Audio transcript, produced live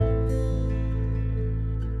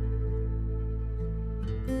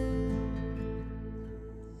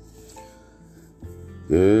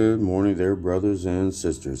Good morning there, brothers and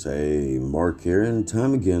sisters. Hey, Mark here, and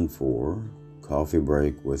time again for Coffee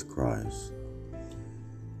Break with Christ.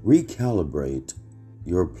 Recalibrate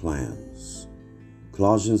your plans.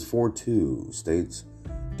 Colossians 4:2 states,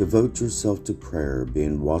 devote yourself to prayer,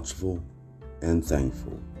 being watchful and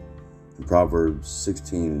thankful. And Proverbs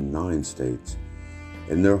 16:9 states,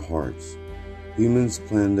 in their hearts, humans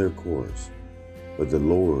plan their course, but the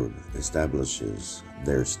Lord establishes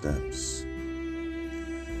their steps.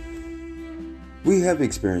 We have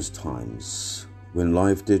experienced times when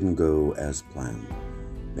life didn't go as planned.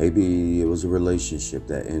 Maybe it was a relationship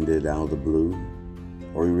that ended out of the blue,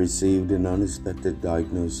 or you received an unexpected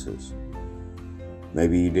diagnosis.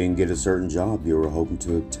 Maybe you didn't get a certain job you were hoping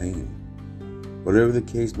to obtain. Whatever the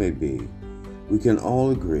case may be, we can all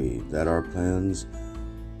agree that our plans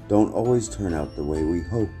don't always turn out the way we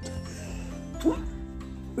hoped.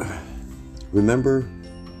 Remember,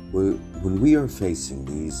 when we are facing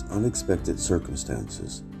these unexpected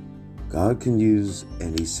circumstances, God can use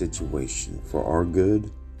any situation for our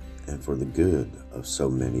good and for the good of so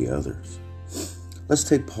many others. Let's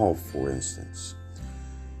take Paul, for instance.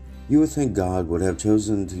 You would think God would have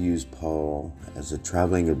chosen to use Paul as a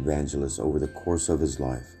traveling evangelist over the course of his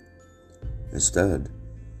life. Instead,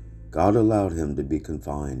 God allowed him to be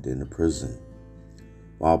confined in a prison.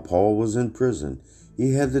 While Paul was in prison,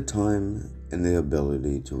 he had the time and the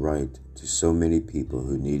ability to write to so many people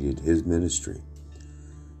who needed his ministry.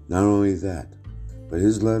 Not only that, but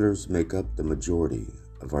his letters make up the majority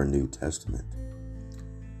of our New Testament.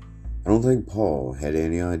 I don't think Paul had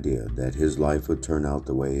any idea that his life would turn out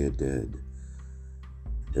the way it did.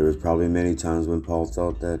 There was probably many times when Paul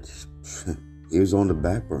thought that he was on the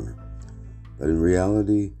back burner, but in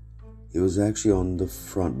reality, he was actually on the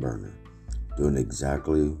front burner, doing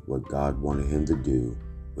exactly what God wanted him to do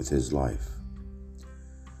with his life.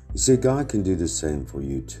 You see, God can do the same for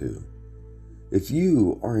you too. If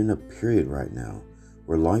you are in a period right now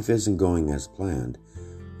where life isn't going as planned,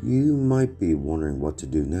 you might be wondering what to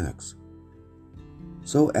do next.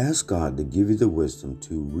 So ask God to give you the wisdom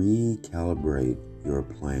to recalibrate your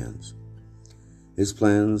plans. His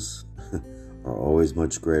plans are always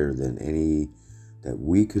much greater than any that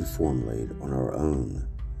we could formulate on our own.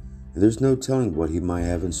 And there's no telling what He might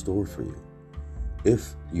have in store for you,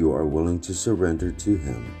 if you are willing to surrender to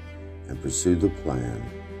Him and pursue the plan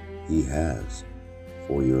He has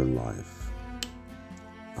for your life.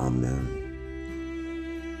 Amen.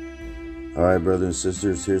 All right, brothers and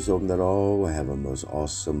sisters, here's hoping that all will have a most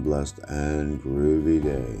awesome, blessed, and groovy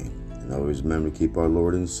day. And always remember to keep our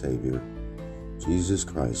Lord and Savior, Jesus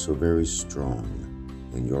Christ, so very strong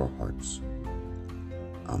in your hearts.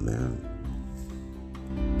 Amen.